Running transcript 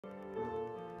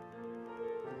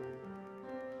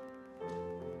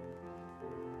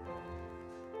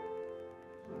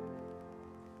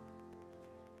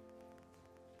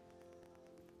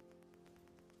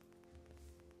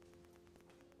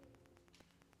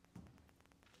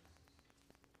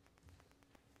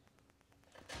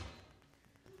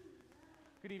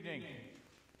Good evening,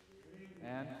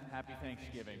 and happy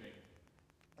Thanksgiving.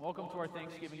 Welcome to our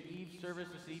Thanksgiving Eve service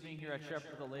this evening here at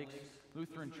Shepherd of the Lakes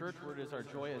Lutheran Church, where it is our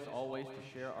joy, as always,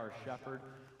 to share our Shepherd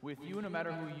with you, no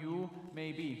matter who you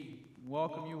may be.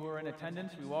 Welcome you who are in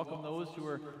attendance. We welcome those who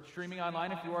are streaming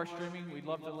online. If you are streaming, we'd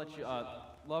love to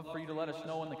love for you to let us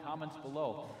know in the comments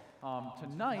below.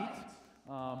 Tonight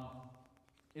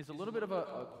is a little bit of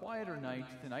a quieter night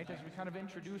tonight, as we kind of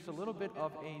introduce a little bit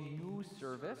of a new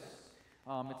service.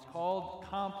 It's called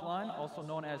Compline, also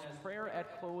known as Prayer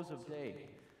at Close of Day.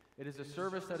 It is a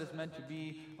service that is meant to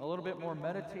be a little bit more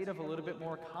meditative, a little bit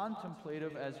more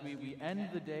contemplative as we end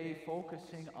the day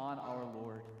focusing on our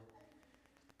Lord.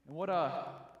 And what a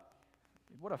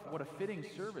fitting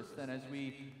service then, as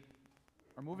we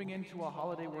are moving into a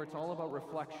holiday where it's all about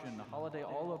reflection, a holiday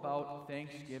all about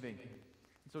Thanksgiving.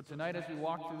 And so tonight, as we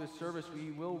walk through this service,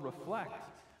 we will reflect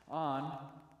on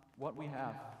what we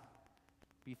have.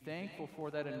 Be thankful for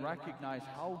that and recognize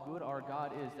how good our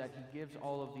God is that He gives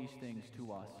all of these things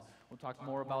to us. We'll talk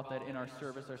more about that in our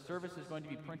service. Our service is going to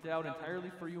be printed out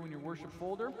entirely for you in your worship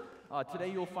folder. Today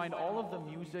you'll find all of the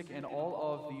music and all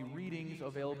of the readings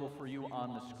available for you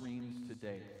on the screens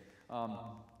today.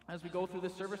 As we go through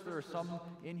this service, there are some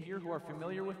in here who are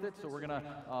familiar with it, so we're going to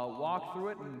walk through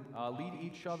it and lead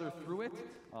each other through it.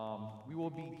 We will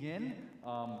begin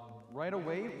right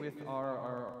away with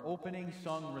our opening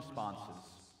sung responses.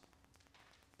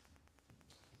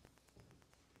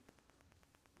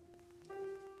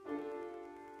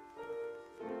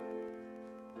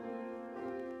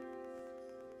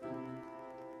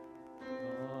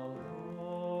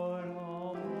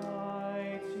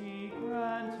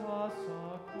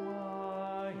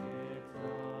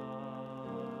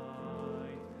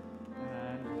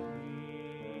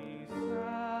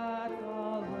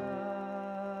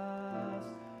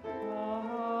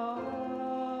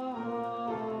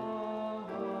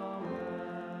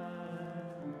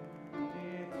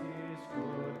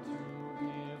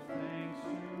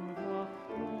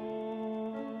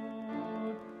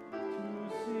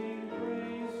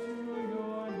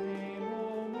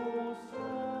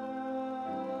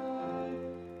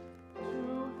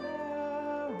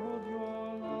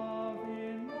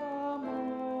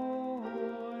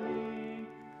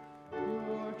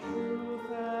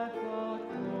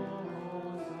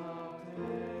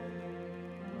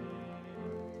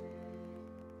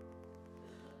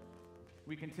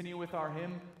 We continue with our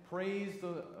hymn, Praise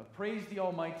the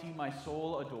Almighty, my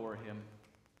soul adore Him.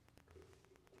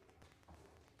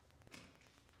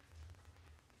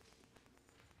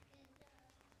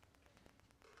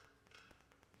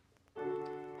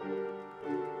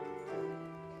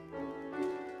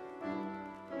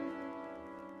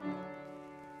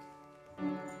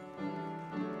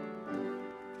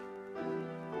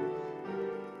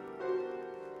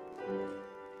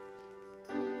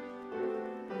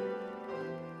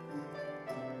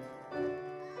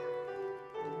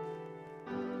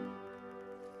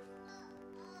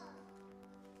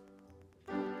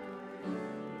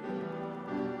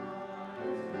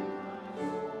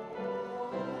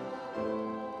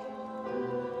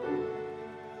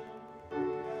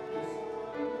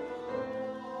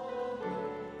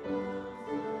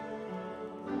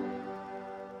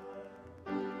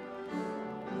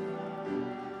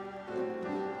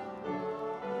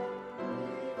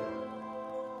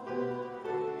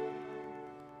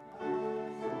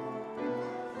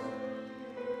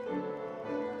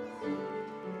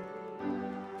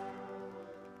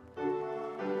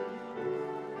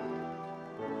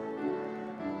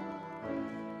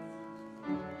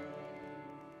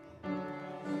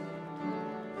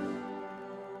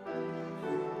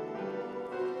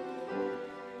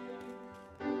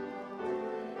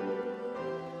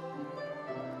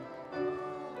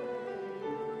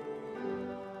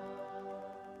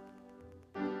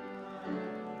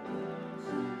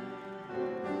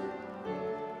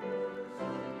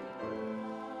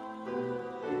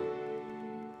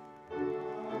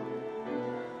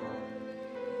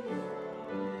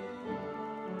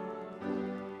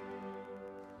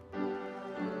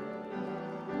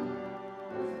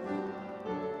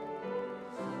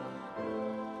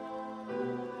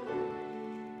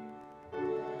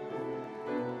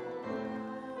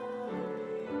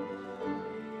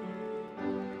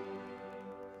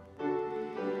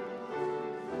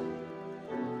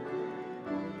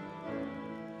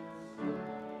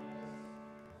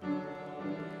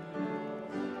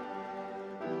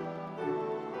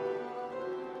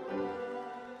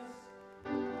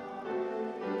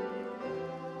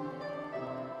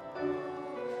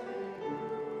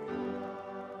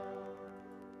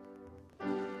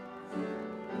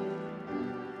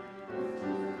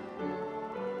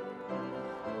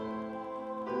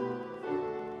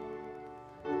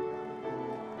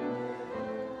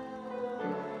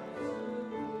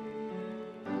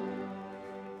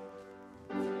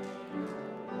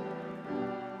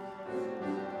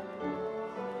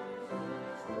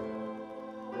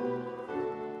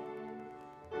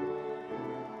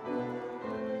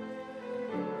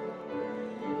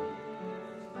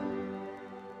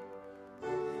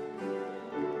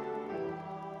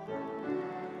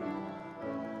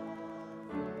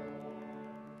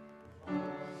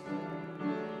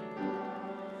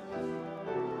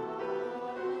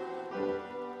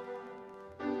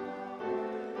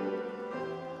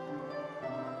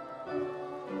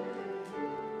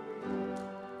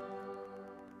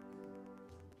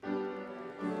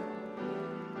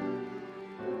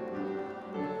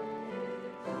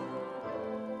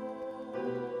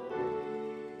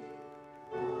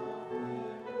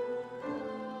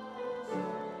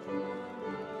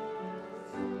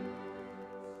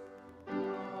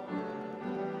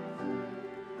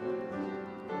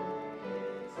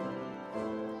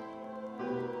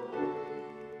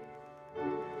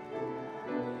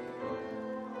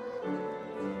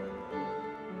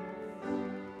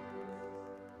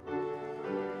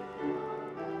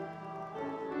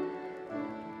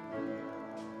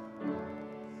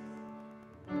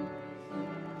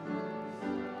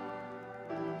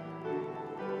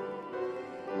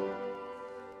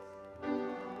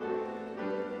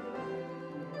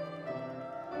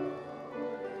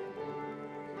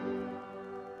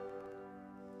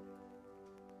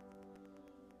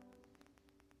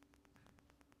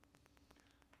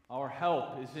 Our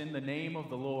help is in the name of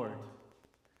the Lord,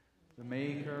 the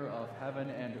maker of heaven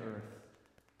and earth.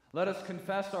 Let us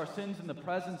confess our sins in the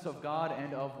presence of God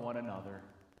and of one another.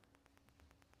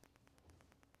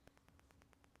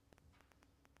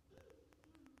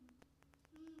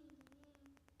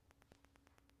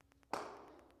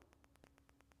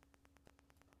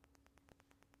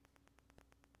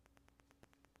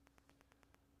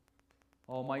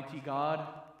 Almighty God,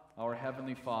 our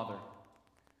Heavenly Father,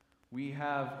 we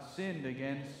have sinned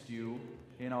against you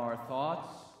in our thoughts,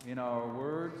 in our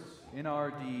words, in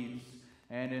our deeds,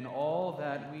 and in all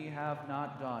that we have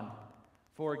not done.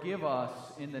 Forgive us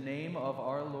in the name of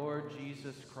our Lord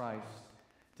Jesus Christ.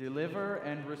 Deliver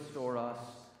and restore us,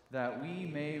 that we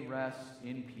may rest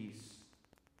in peace.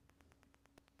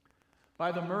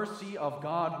 By the mercy of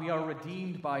God, we are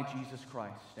redeemed by Jesus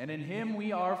Christ, and in him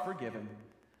we are forgiven.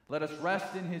 Let us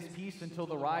rest in his peace until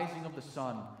the rising of the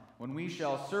sun, when we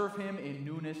shall serve him in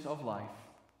newness of life.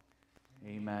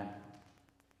 Amen.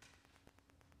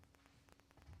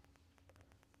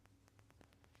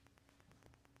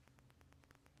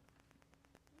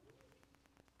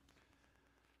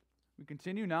 We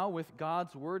continue now with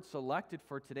God's word selected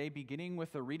for today, beginning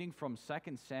with a reading from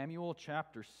 2 Samuel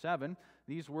chapter 7.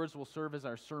 These words will serve as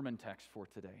our sermon text for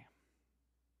today.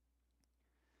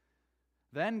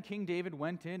 Then King David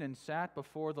went in and sat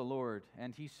before the Lord,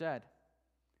 and he said,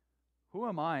 "Who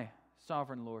am I,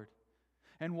 sovereign Lord?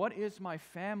 And what is my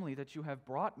family that you have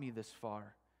brought me this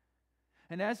far?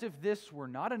 And as if this were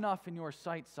not enough in your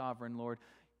sight, sovereign Lord,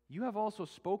 you have also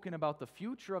spoken about the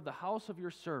future of the house of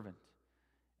your servant.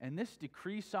 And this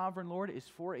decree, sovereign Lord, is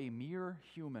for a mere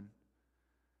human.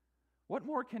 What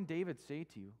more can David say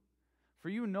to you? For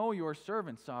you know your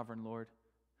servant, sovereign Lord.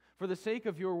 For the sake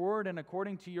of your word and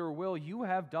according to your will, you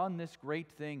have done this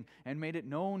great thing and made it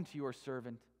known to your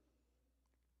servant.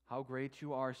 How great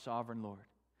you are, sovereign Lord.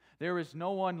 There is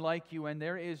no one like you, and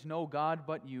there is no God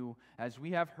but you, as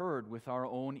we have heard with our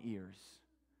own ears."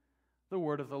 The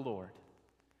word of the Lord.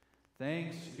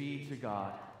 Thanks be to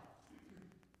God.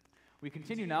 We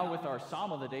continue now with our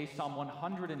Psalm of the day, Psalm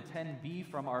 110b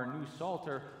from our new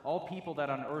Psalter, "All People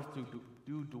That on Earth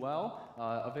Do Dwell,"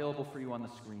 available for you on the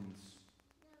screens.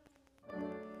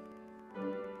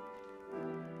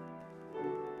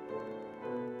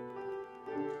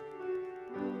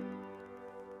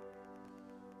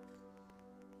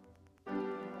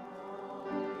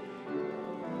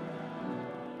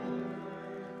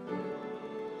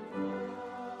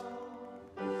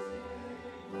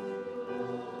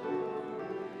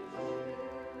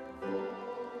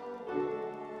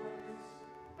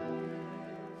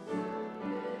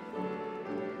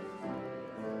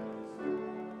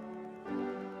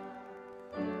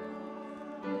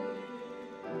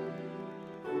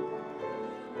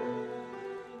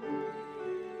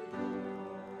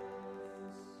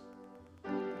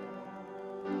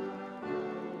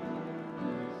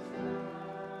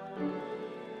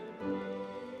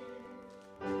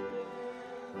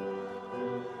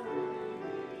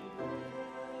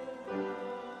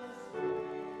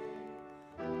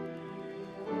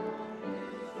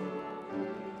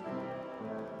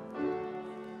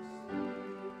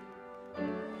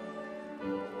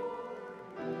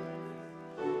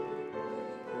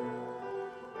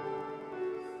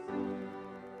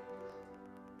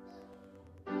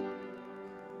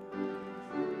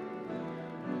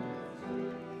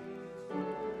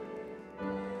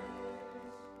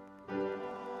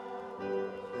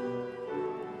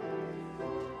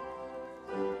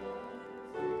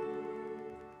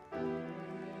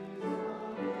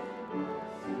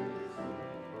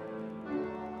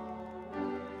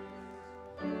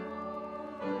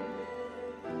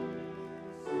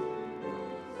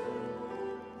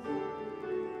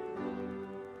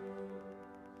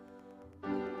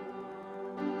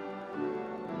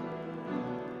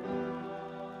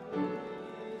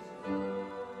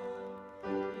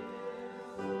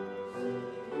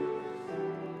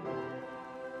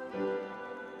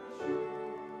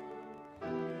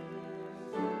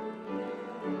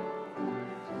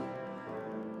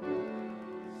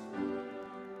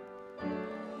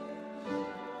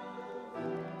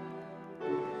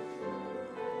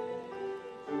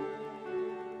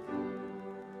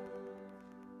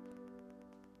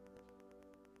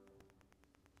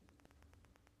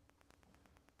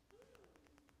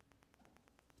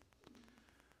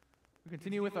 We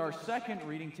continue with our second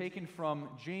reading taken from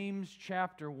James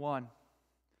chapter 1.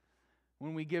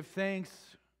 When we give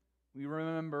thanks, we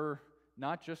remember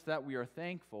not just that we are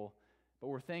thankful, but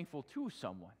we're thankful to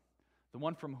someone, the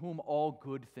one from whom all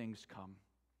good things come.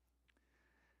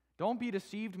 Don't be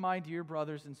deceived, my dear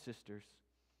brothers and sisters.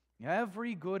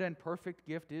 Every good and perfect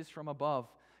gift is from above,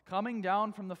 coming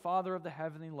down from the Father of the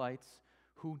heavenly lights,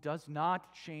 who does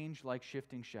not change like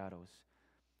shifting shadows.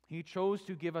 He chose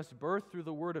to give us birth through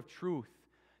the word of truth,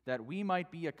 that we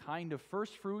might be a kind of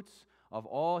first fruits of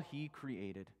all He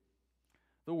created.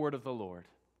 The word of the Lord.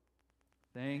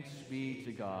 Thanks be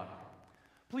to God.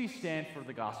 Please stand for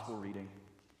the gospel reading.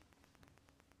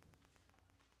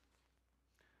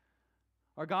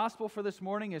 Our gospel for this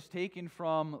morning is taken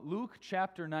from Luke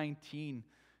chapter 19.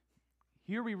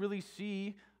 Here we really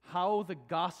see how the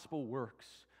gospel works,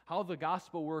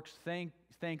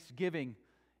 thanksgiving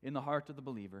in the heart of the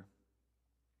believer.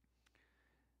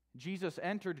 Jesus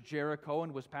entered Jericho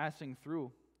and was passing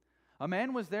through. A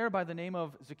man was there by the name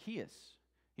of Zacchaeus.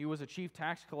 He was a chief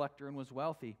tax collector and was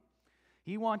wealthy.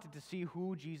 He wanted to see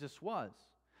who Jesus was,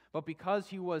 but because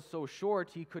he was so short,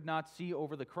 he could not see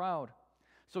over the crowd.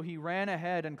 So he ran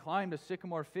ahead and climbed a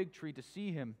sycamore fig tree to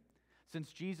see him,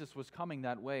 since Jesus was coming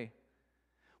that way.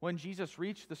 When Jesus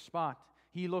reached the spot,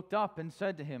 he looked up and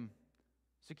said to him,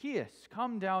 "Zacchaeus,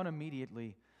 come down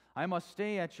immediately. I must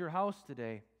stay at your house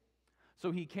today."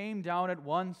 So he came down at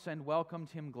once and welcomed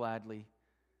him gladly.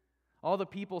 All the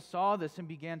people saw this and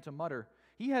began to mutter,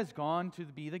 "He has gone to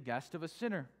be the guest of a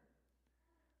sinner."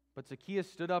 But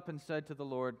Zacchaeus stood up and said to the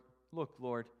Lord, "Look,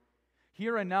 Lord,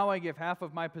 here and now I give half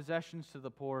of my possessions to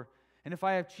the poor, and if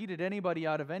I have cheated anybody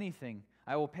out of anything,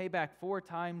 I will pay back 4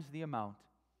 times the amount."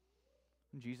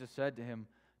 And Jesus said to him,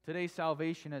 "Today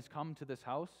salvation has come to this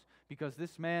house, because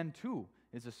this man too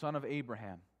is a son of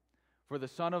Abraham. For the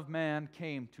Son of Man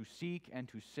came to seek and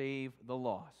to save the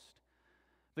lost."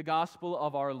 The gospel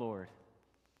of our Lord.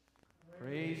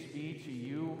 Praise be to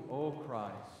you, O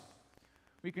Christ.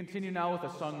 We continue now with a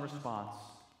sung response.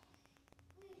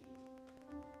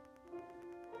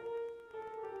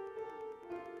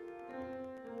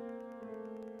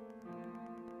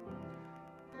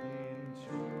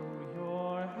 Into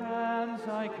your hands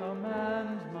I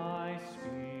commend my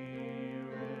spirit.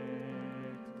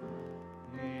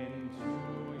 Into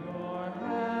your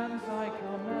hands I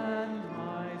commend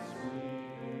my spirit.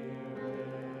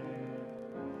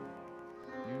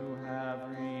 You have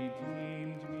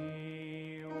redeemed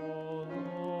me, O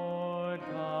Lord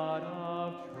God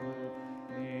of truth.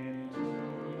 Into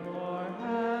your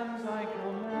hands I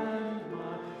commend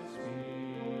my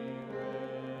spirit.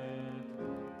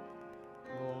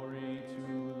 Glory to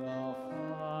the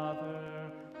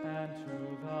Father, and to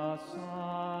the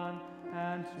Son,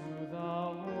 and to the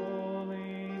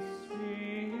Holy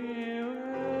Spirit.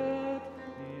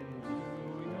 Into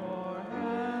your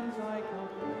hands I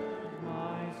commend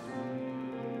my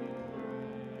spirit.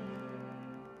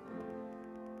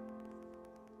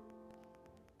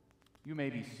 You may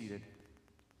be seated.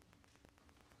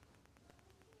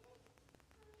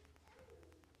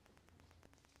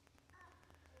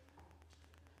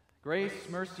 Grace,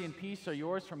 mercy, and peace are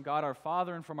yours from God our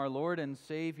Father and from our Lord and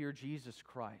Savior Jesus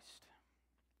Christ.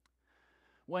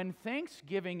 When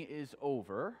Thanksgiving is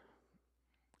over,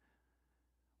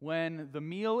 when the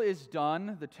meal is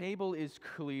done, the table is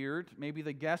cleared, maybe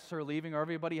the guests are leaving or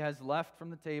everybody has left from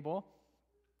the table,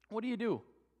 what do?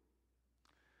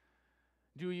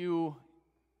 Do you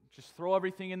just throw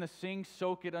everything in the sink,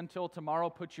 soak it until tomorrow,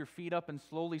 put your feet up, and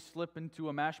slowly slip into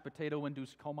a mashed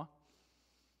potato-induced coma?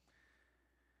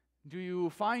 Do you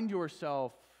find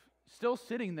yourself still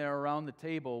sitting there around the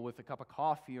table with a cup of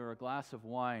coffee or a glass of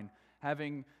wine,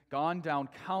 having gone down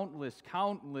countless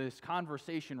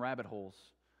conversation rabbit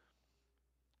holes?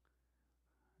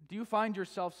 Do you find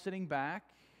yourself sitting back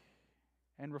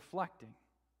and reflecting,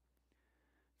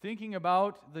 thinking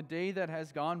about the day that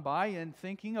has gone by and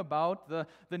thinking about the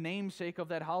namesake of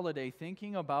that holiday,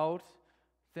 thinking about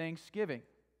Thanksgiving?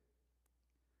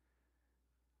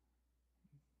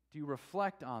 Do you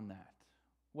reflect on that,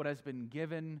 what has been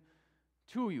given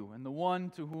to you, and the one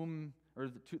to whom,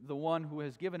 or the one who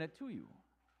has given it to you?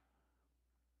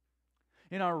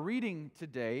 In our reading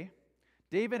today,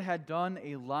 David had done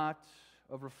a lot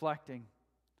of reflecting.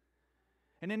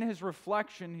 And in his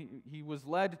reflection, he was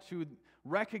led to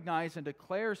recognize and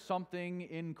declare something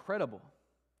incredible.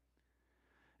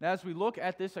 And as we look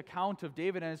at this account of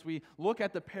David, and as we look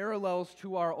at the parallels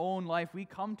to our own life, we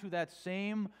come to that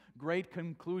same great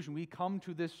conclusion. We come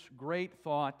to this great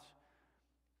thought,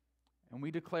 and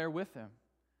we declare with him,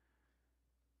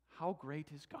 how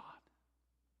great is God?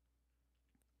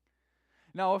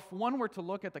 Now, if one were to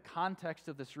look at the context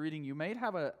of this reading, you may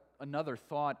have another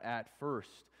thought at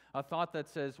first, a thought that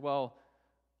says, well,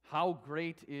 how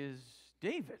great is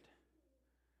David?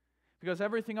 Because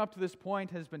everything up to this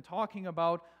point has been talking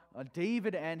about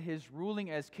David and his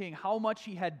ruling as king, how much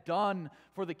he had done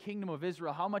for the kingdom of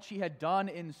Israel, how much he had done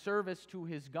in service to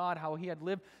his God, how he had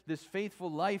lived this faithful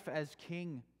life as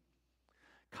king.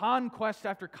 Conquest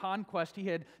after conquest, he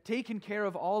had taken care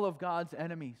of all of God's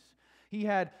enemies. He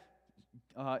had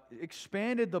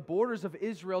expanded the borders of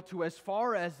Israel to as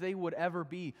far as they would ever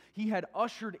be. He had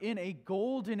ushered in a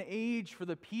golden age for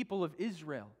the people of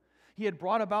Israel. He had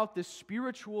brought about this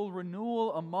spiritual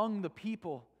renewal among the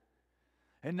people.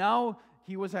 And now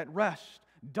he was at rest,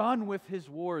 done with his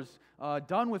wars,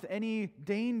 done with any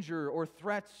danger or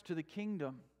threats to the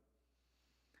kingdom.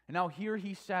 And now here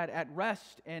he sat at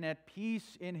rest and at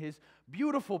peace in his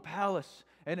beautiful palace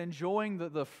and enjoying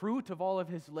the fruit of all of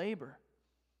his labor.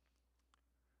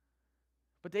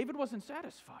 But David wasn't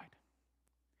satisfied.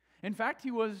 In fact, he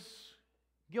was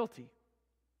guilty.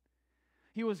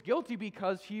 He was guilty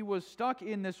because he was stuck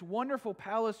in this wonderful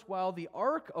palace while the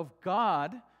ark of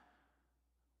God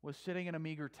was sitting in a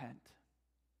meager tent.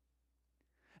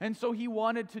 And so he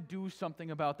wanted to do something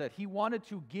about that. He wanted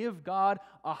to give God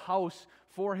a house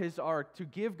for his ark, to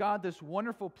give God this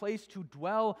wonderful place to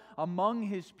dwell among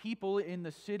his people in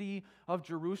the city of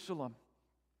Jerusalem.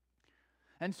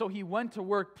 And so he went to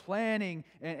work planning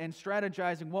and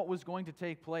strategizing what was going to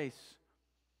take place.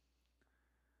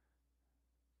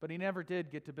 But he never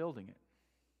did get to building it.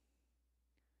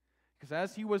 Because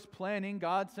as he was planning,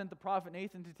 God sent the prophet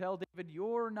Nathan to tell David,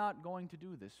 "You're not going to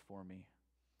do this for me.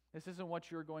 This isn't what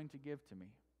you're going to give to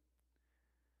me.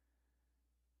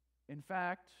 In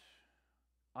fact,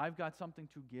 I've got something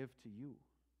to give to you.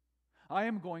 I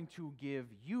am going to give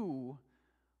you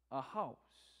a house."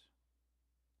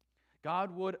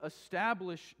 God would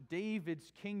establish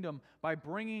David's kingdom by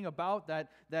bringing about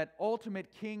that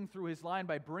ultimate king through his line,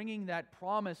 by bringing that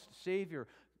promised Savior.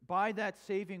 By that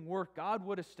saving work, God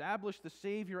would establish the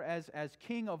Savior as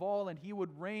king of all, and he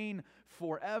would reign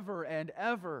forever and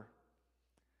ever.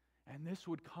 And this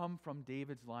would come from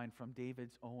David's line, from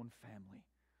David's own family.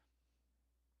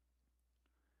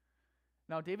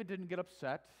 Now, David didn't get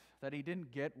upset that he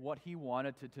didn't get what he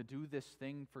wanted to do this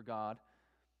thing for God.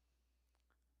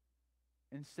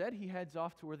 Instead, he heads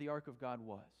off to where the ark of God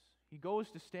was. He goes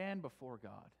to stand before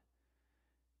God.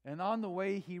 And on the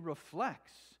way, he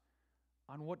reflects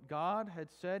on what God had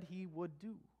said he would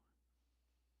do.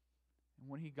 And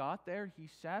when he got there, he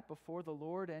sat before the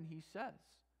Lord and he says,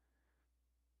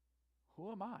 "Who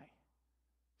am I,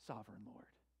 sovereign Lord?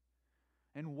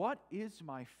 And what is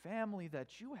my family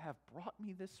that you have brought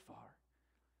me this far?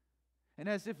 And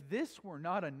as if this were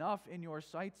not enough in your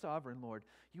sight, sovereign Lord,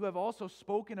 you have also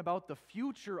spoken about the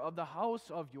future of the house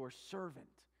of your servant."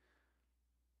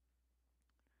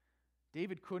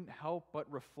 David couldn't help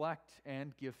but reflect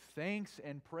and give thanks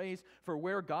and praise for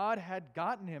where God had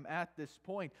gotten him at this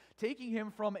point, taking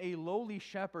him from a lowly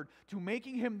shepherd to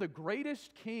making him the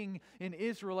greatest king in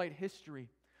Israelite history,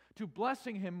 to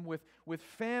blessing him with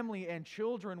family and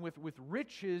children, with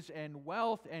riches and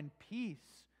wealth and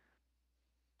peace.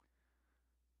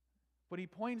 But he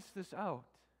points this out,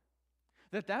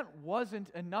 that wasn't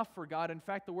enough for God. In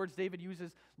fact, the words David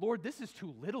uses, "Lord, this is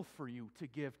too little for you to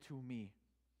give to me."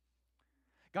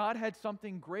 God had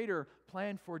something greater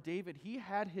planned for David. He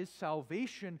had his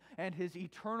salvation and his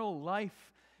eternal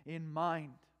life in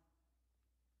mind.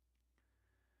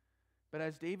 But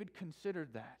as David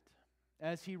considered that,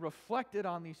 as he reflected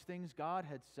on these things God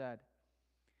had said,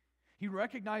 he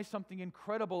recognized something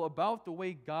incredible about the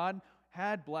way God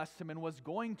had blessed him and was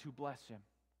going to bless him.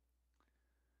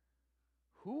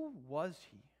 Who was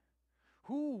he?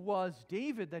 Who was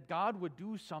David that God would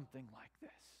do something like this?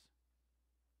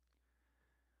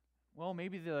 Well,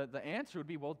 maybe the answer would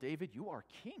be, well, David, you are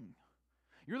king.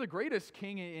 You're the greatest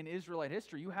king in Israelite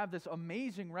history. You have this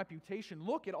amazing reputation.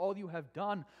 Look at all you have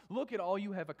done. Look at all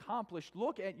you have accomplished.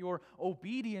 Look at your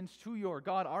obedience to your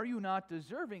God. Are you not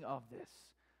deserving of this?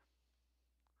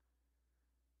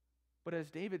 But as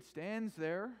David stands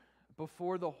there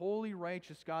before the holy,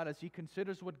 righteous God, as he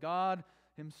considers what God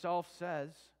himself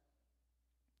says,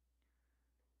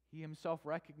 he himself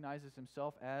recognizes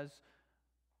himself as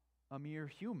a mere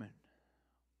human.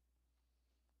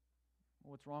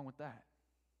 Well, what's wrong with that?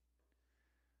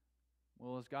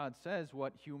 Well, as God says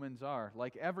what humans are,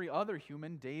 like every other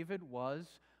human, David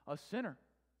was a sinner.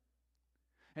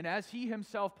 And as he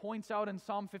himself points out in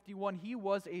Psalm 51, he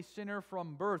was a sinner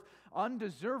from birth,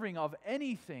 undeserving of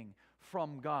anything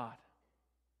from God.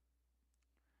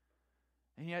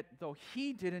 And yet, though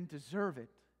he didn't deserve it,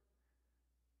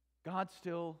 God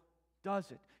still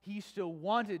does it. He still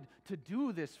wanted to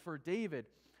do this for David.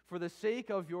 For the sake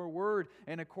of your word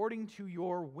and according to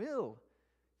your will,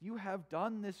 you have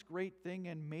done this great thing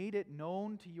and made it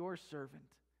known to your servant.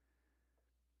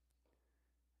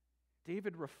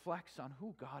 David reflects on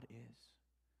who God is.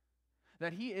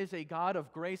 That He is a God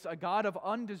of grace, a God of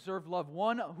undeserved love,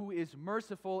 one who is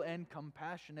merciful and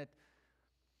compassionate.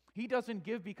 He doesn't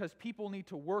give because people need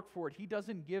to work for it. He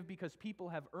doesn't give because people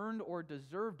have earned or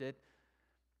deserved it.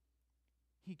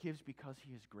 He gives because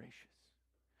He is gracious.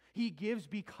 He gives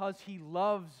because He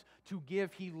loves to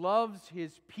give. He loves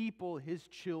His people, His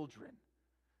children.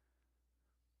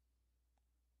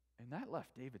 And that left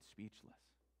David speechless.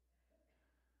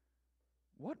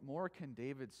 What more can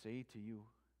David say to you?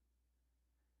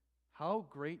 How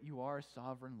great you are,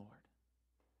 sovereign Lord.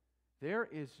 There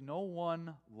is no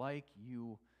one like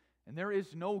you, and there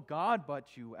is no God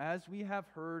but you, as we have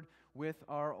heard with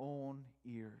our own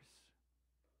ears.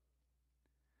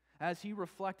 As he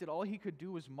reflected, all he could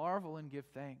do was marvel and give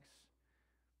thanks.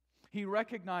 He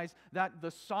recognized that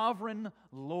the sovereign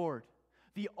Lord,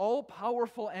 the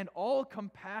all-powerful and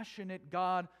all-compassionate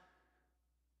God,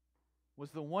 was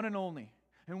the one and only,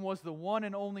 and was the one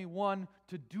and only one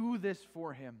to do this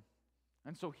for him.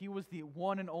 And so He was the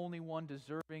one and only one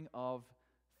deserving of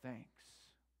thanks.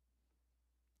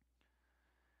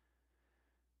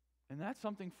 And that's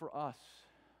something for us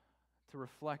to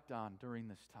reflect on during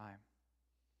this time.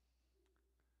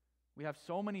 We have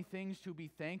so many things to be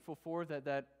thankful for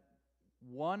that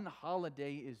one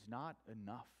holiday is not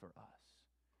enough for us.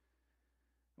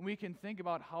 And we can think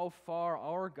about how far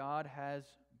our God has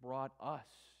brought us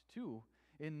to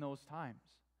in those times.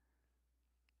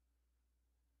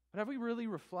 But have we really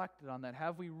reflected on that?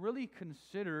 Have we really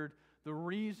considered the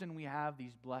reason we have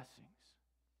these blessings?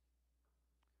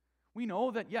 We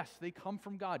know that, yes, they come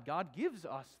from God. God gives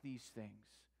us these things.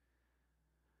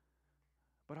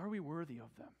 But are we worthy of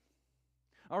them?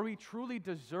 Are we truly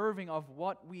deserving of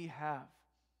what we have?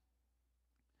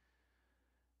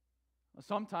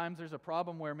 Sometimes there's a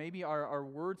problem where maybe our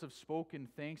words of spoken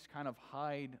thanks kind of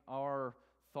hide our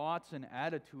thoughts and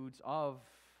attitudes of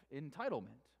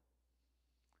entitlement.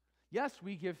 Yes,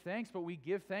 we give thanks, but we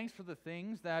give thanks for the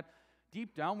things that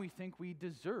deep down we think we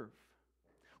deserve.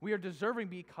 We are deserving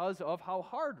because of how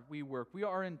hard we work. We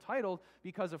are entitled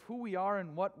because of who we are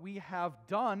and what we have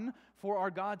done for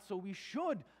our God, so we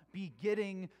should be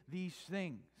getting these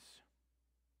things.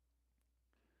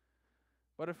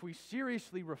 But if we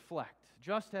seriously reflect,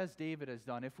 just as David has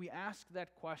done, if we ask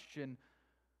that question,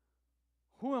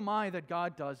 who am I that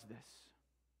God does this?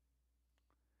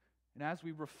 And as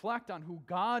we reflect on who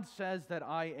God says that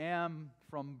I am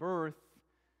from birth,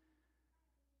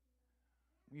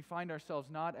 we find ourselves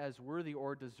not as worthy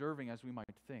or deserving as we might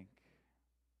think.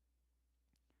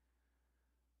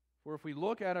 For if we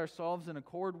look at ourselves in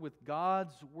accord with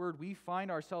God's word, we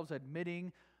find ourselves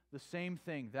admitting the same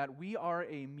thing, that we are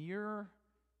a mere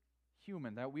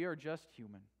human, that we are just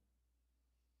human.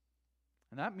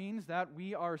 And that means that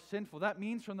we are sinful. That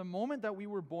means from the moment that we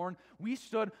were born, we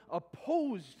stood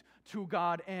opposed to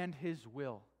God and His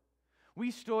will.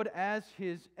 We stood as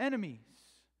His enemies.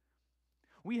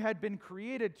 We had been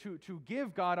created to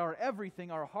give God our everything,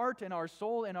 our heart and our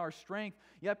soul and our strength,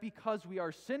 yet because we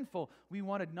are sinful, we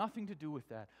wanted nothing to do with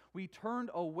that. We turned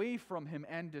away from Him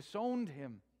and disowned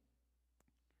Him.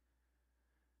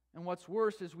 And what's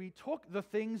worse is we took the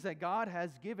things that God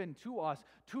has given to us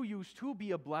to use to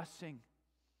be a blessing,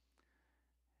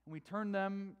 and we turned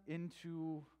them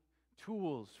into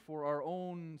tools for our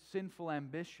own sinful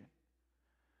ambition.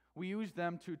 We use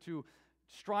them to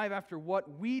strive after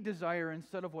what we desire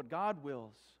instead of what God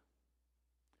wills.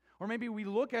 Or maybe we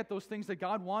look at those things that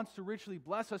God wants to richly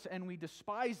bless us and we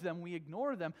despise them, we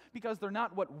ignore them because they're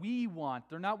not what we want,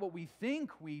 they're not what we think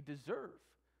we deserve.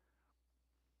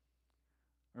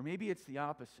 Or maybe it's the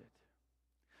opposite.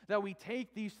 That we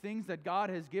take these things that God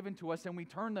has given to us and we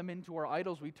turn them into our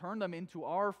idols, we turn them into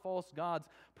our false gods,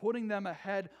 putting them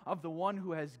ahead of the one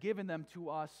who has given them to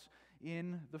us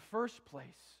in the first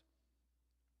place.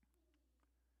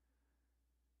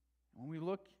 When we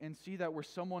look and see that we're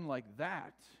someone like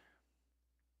that,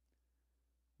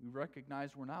 we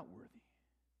recognize we're not worthy.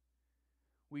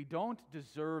 We don't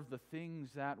deserve the things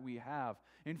that we have.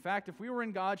 In fact, if we were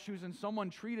in God's shoes and someone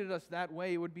treated us that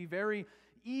way, it would be very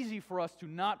easy for us to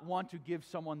not want to give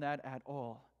someone that at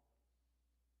all.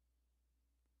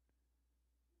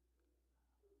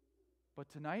 But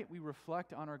tonight we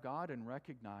reflect on our God and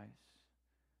recognize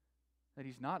that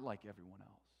He's not like everyone else.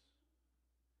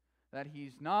 That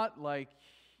He's not like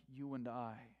you and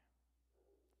I.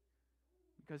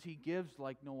 Because He gives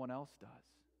like no one else does.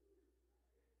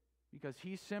 Because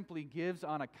He simply gives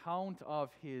on account of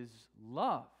His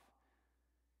love.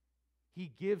 He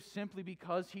gives simply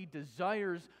because He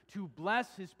desires to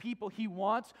bless His people. He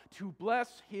wants to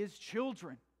bless His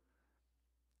children.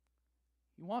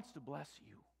 He wants to bless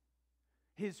you.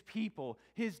 His people,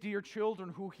 His dear children,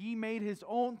 who He made His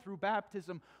own through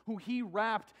baptism, who He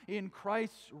wrapped in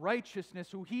Christ's righteousness,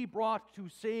 who He brought to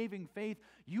saving faith.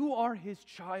 You are His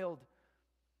child,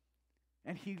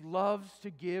 and He loves to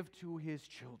give to His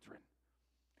children.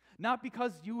 Not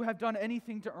because you have done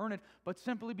anything to earn it, but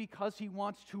simply because He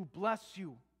wants to bless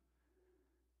you.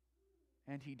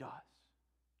 And He does.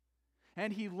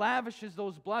 And He lavishes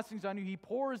those blessings on you. He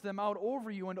pours them out over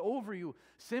you and over you.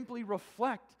 Simply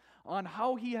reflect on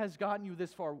how He has gotten you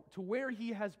this far, to where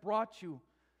He has brought you,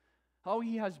 how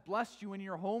He has blessed you in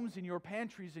your homes, in your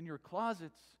pantries, in your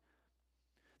closets.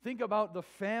 Think about the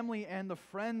family and the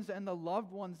friends and the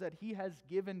loved ones that He has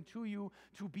given to you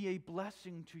to be a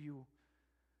blessing to you.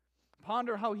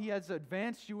 Ponder how He has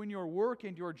advanced you in your work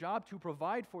and your job to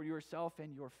provide for yourself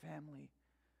and your family.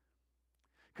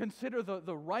 Consider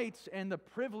the rights and the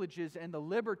privileges and the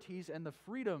liberties and the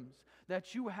freedoms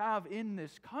that you have in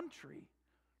this country.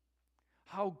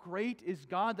 How great is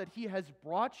God that He has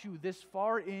brought you this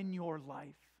far in your life.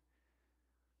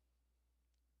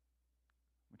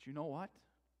 But you know what?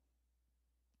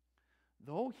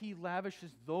 Though He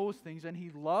lavishes those things, and He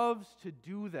loves to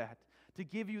do that, to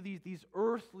give you these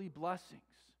earthly blessings,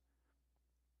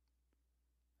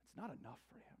 it's not enough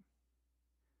for Him.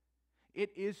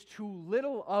 It is too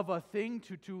little of a thing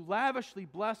to lavishly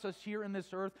bless us here in this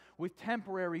earth with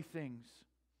temporary things.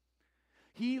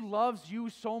 He loves you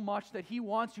so much that He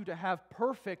wants you to have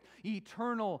perfect,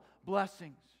 eternal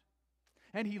blessings.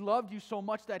 And He loved you so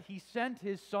much that He sent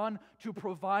His Son to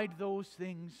provide those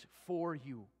things for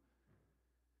you.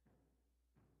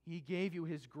 He gave you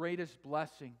His greatest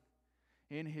blessing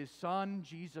in His Son,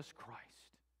 Jesus Christ,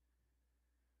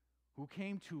 who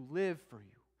came to live for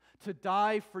you, to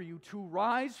die for you, to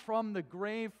rise from the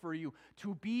grave for you,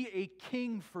 to be a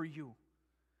king for you.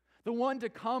 The one to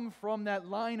come from that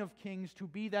line of kings to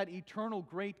be that eternal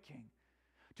great king.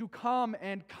 To come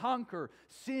and conquer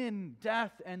sin,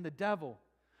 death, and the devil.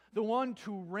 The one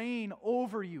to reign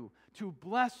over you, to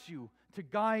bless you, to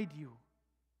guide you.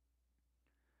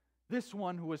 This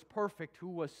one who was perfect, who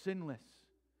was sinless.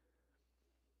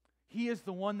 He is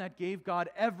the one that gave God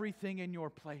everything in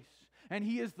your place. And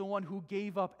He is the one who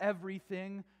gave up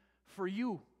everything for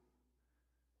you,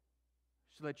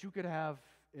 so that you could have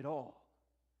it all.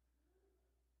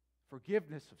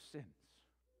 Forgiveness of sins.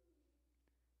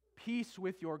 Peace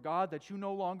with your God, that you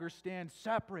no longer stand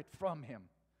separate from Him.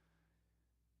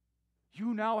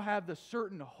 You now have the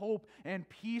certain hope and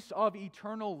peace of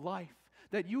eternal life,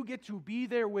 that you get to be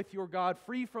there with your God,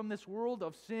 free from this world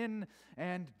of sin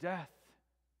and death.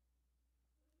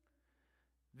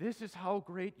 This is how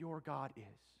great your God is.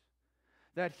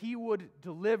 That He would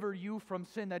deliver you from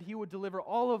sin, that He would deliver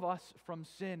all of us from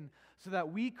sin, so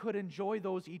that we could enjoy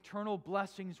those eternal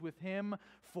blessings with Him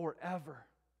forever.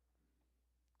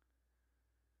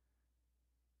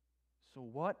 So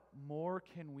what more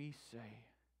can we say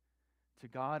to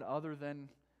God other than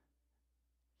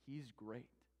He's great?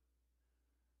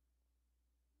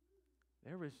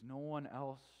 There is no one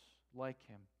else like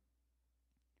Him.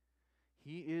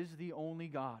 He is the only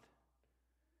God.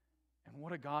 And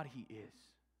what a God He is.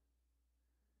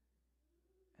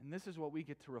 And this is what we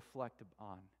get to reflect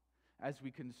on as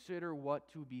we consider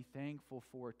what to be thankful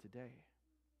for today.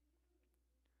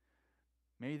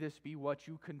 May this be what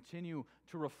you continue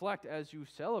to reflect as you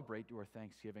celebrate your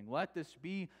Thanksgiving. Let this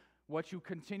be what you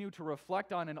continue to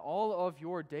reflect on in all of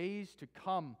your days to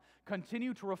come.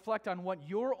 Continue to reflect on what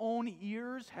your own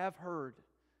ears have heard.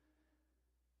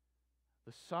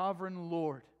 The sovereign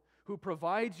Lord, who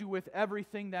provides you with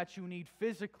everything that you need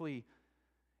physically,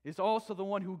 is also the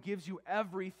one who gives you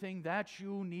everything that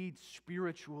you need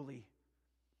spiritually.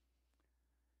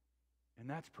 And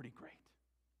that's pretty great.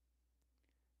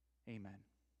 Amen.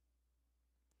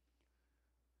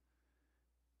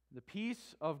 The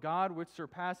peace of God, which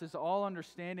surpasses all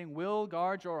understanding, will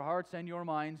guard your hearts and your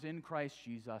minds in Christ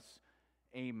Jesus.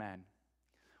 Amen.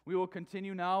 We will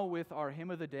continue now with our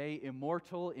hymn of the day,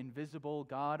 Immortal, Invisible,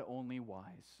 God Only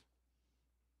Wise.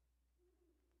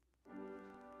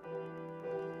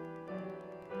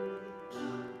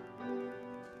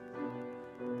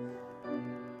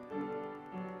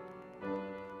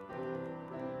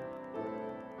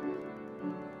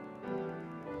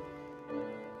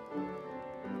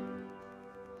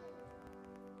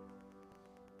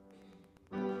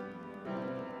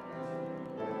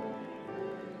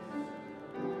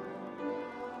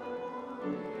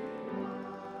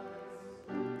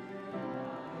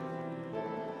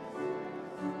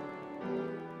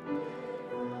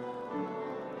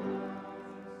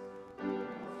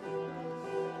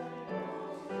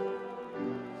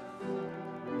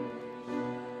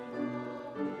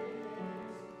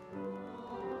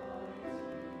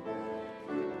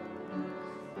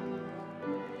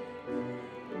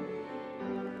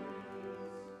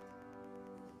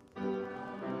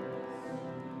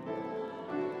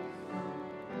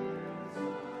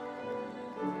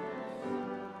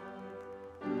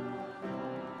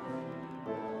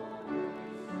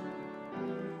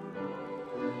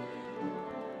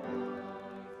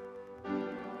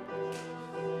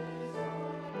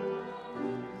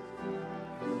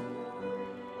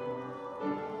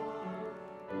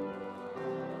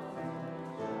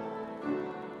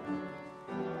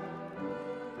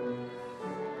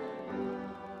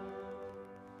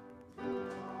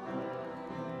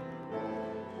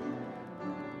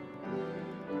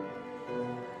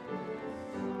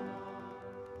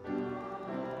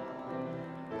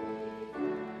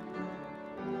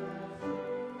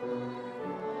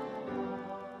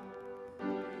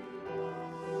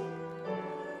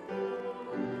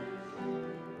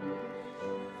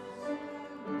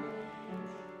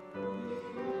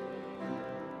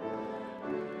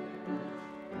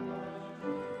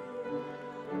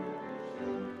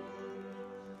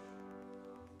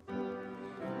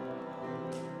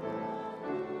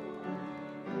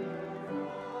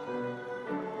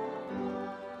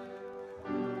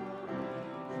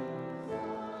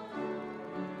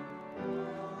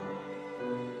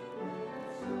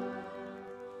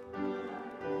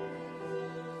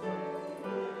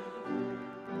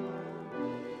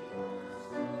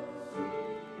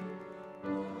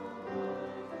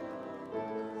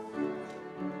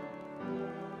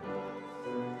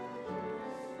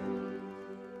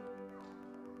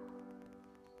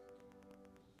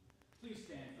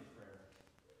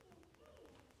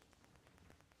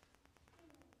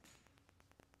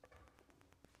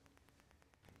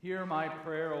 Hear my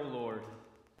prayer, O Lord.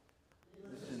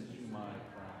 Listen to my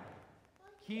cry.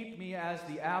 Keep me as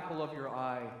the apple of your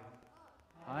eye.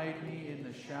 Hide me in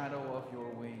the shadow of your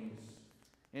wings.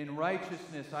 In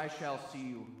righteousness I shall see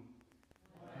you.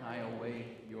 When I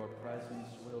awake, your presence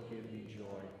will give me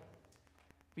joy.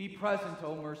 Be present,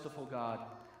 O merciful God,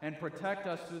 and protect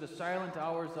us through the silent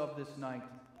hours of this night,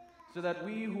 so that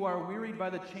we who are wearied by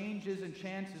the changes and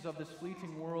chances of this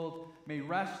fleeting world may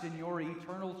rest in your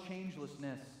eternal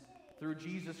changelessness, through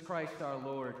Jesus Christ our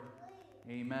Lord.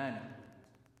 Amen.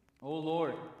 O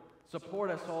Lord,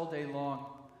 support us all day long,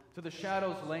 till the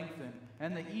shadows lengthen,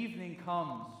 and the evening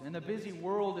comes, and the busy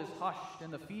world is hushed,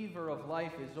 and the fever of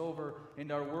life is over,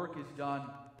 and our work is done.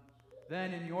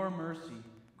 Then, in your mercy,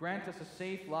 grant us a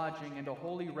safe lodging and a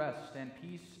holy rest and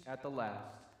peace at the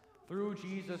last. Through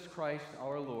Jesus Christ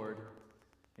our Lord.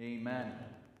 Amen.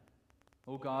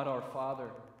 O God our Father,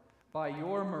 by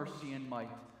your mercy and might,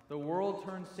 the world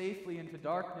turns safely into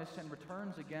darkness and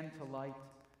returns again to light.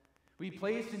 We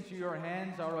place into your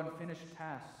hands our unfinished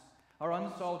tasks, our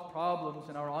unsolved problems,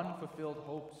 and our unfulfilled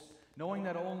hopes, knowing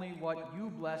that only what you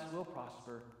bless will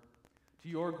prosper. To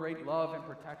your great love and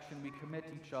protection we commit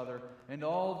each other and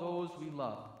all those we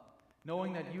love,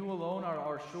 knowing that you alone are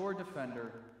our sure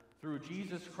defender, through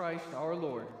Jesus Christ our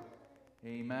Lord.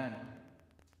 Amen.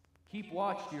 Keep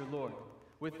watch, dear Lord,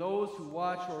 with those who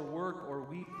watch or work or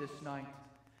weep this night,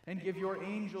 and give your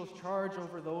angels charge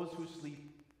over those who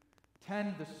sleep.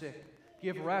 Tend the sick,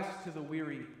 give rest to the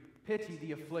weary, pity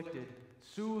the afflicted,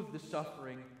 soothe the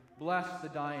suffering, bless the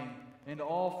dying, and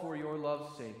all for your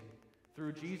love's sake.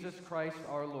 Through Jesus Christ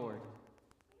our Lord.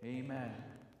 Amen.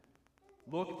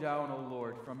 Look down, O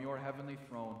Lord, from your heavenly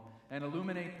throne, and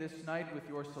illuminate this night with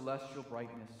your celestial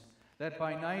brightness, that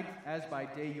by night as by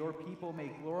day your people may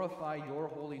glorify your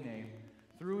holy name.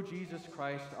 Through Jesus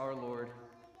Christ our Lord.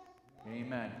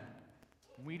 Amen.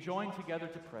 We join together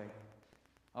to pray.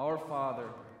 Our Father,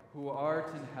 who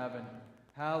art in heaven,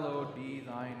 hallowed be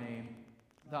thy name.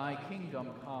 Thy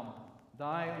kingdom come,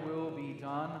 thy will be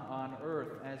done on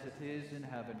earth as it is in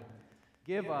heaven.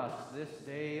 Give us this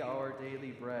day our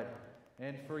daily bread,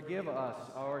 and forgive us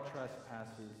our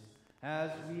trespasses,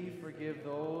 as we forgive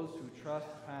those who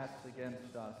trespass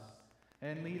against us.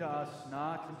 And lead us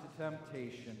not into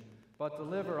temptation, but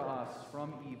deliver us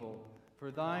from evil. For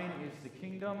thine is the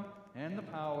kingdom, and the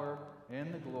power,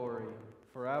 and the glory,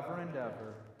 forever and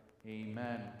ever.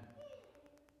 Amen.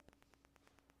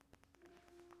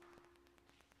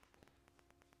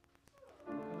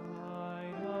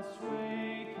 Guide us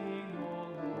waking, O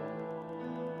Lord,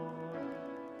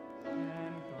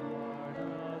 and guard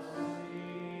us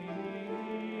sleeping,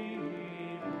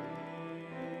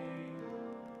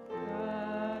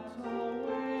 that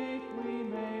awake we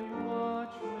may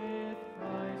watch with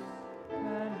Christ,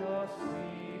 and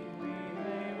asleep we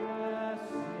may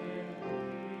rest in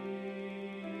peace.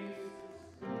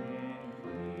 In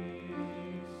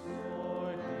peace,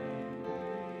 Lord, in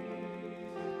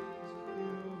peace.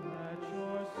 You let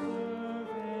your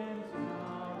servant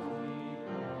now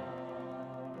depart,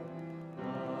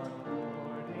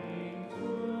 according to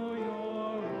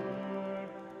your word.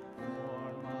 For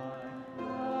my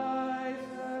eyes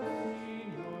have seen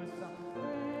your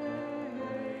salvation,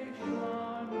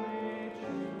 which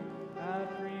you have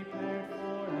prepared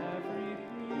for every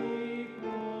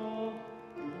people,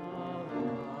 a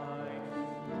light to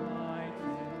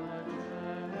lighten the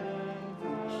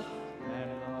Gentiles,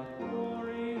 and the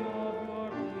glory of your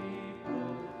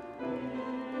people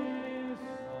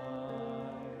Israel.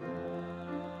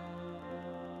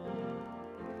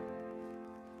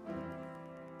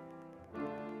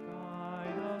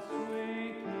 Guide us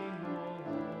waking, O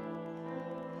Lord,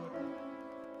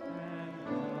 and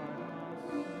guard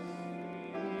us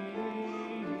sleeping,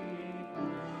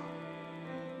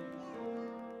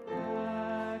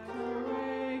 that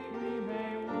awake we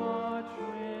may watch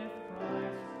with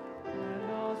Christ, and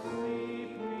asleep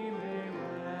we may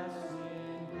rest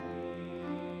in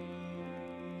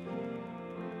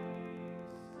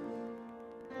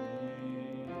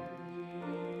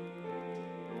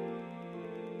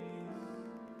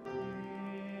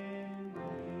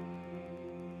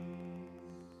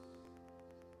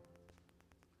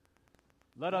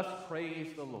Let us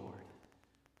praise the Lord.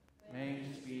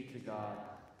 Thanks be to God.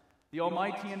 The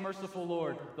Almighty and merciful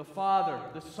Lord, the Father,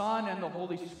 the Son, and the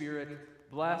Holy Spirit,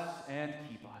 bless and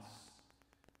keep us.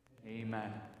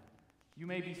 Amen. You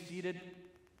may be seated.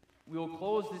 We will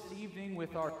close this evening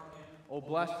with our "O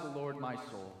bless the Lord, my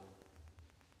soul."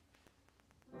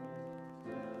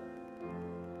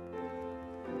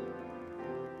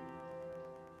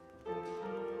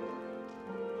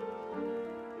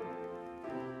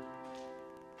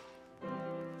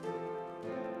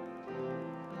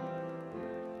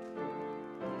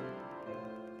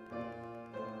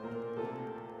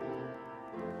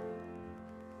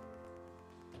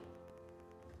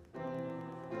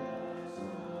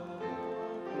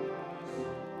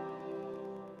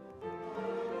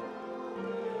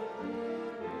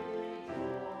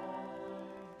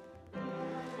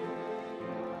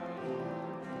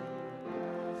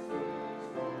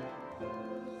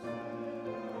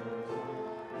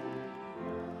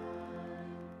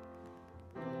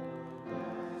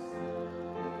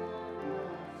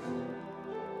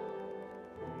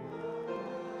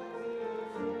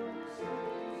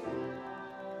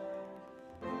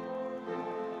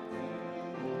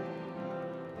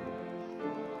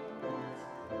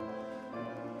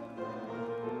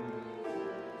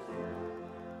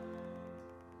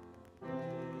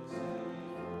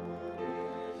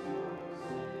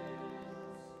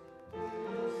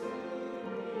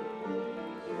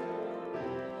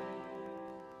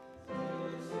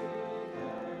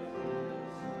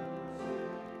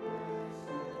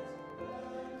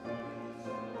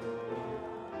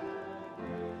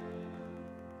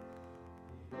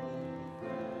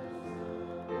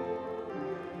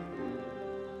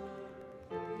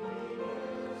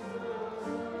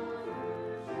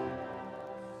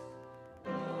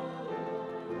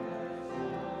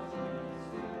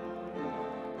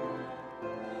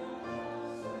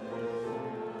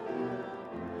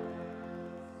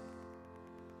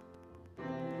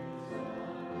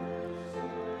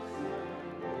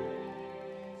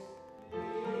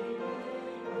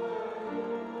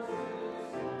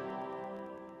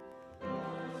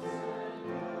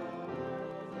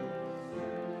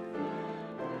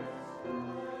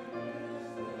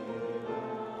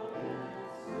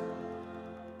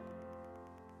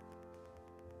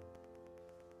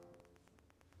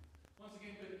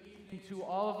 to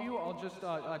all of you. I'll just,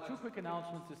 two quick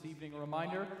announcements this evening. A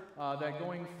reminder that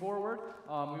going forward,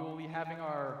 we will be having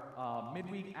our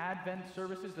midweek Advent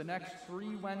services the next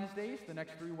 3 Wednesdays. The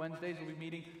next 3 Wednesdays we'll be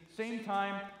meeting same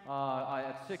time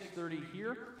at 6:30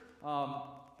 here.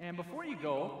 And before you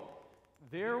go,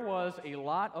 there was a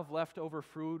lot of leftover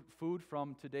food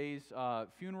from today's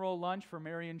funeral lunch for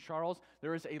Mary and Charles.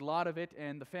 There is a lot of it,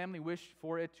 and the family wished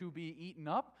for it to be eaten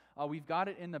up. We've got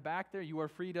it in the back there. You are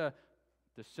free to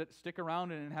stick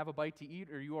around and have a bite to eat,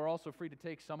 or you are also free to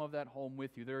take some of that home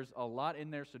with you. There's a lot in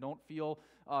there, so don't feel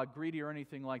greedy or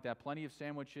anything like that. Plenty of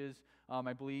sandwiches,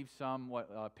 I believe some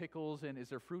pickles, and is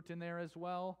there fruit in there as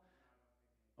well?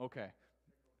 Okay.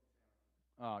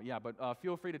 Yeah, but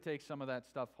feel free to take some of that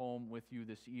stuff home with you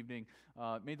this evening.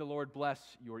 May the Lord bless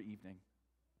your evening.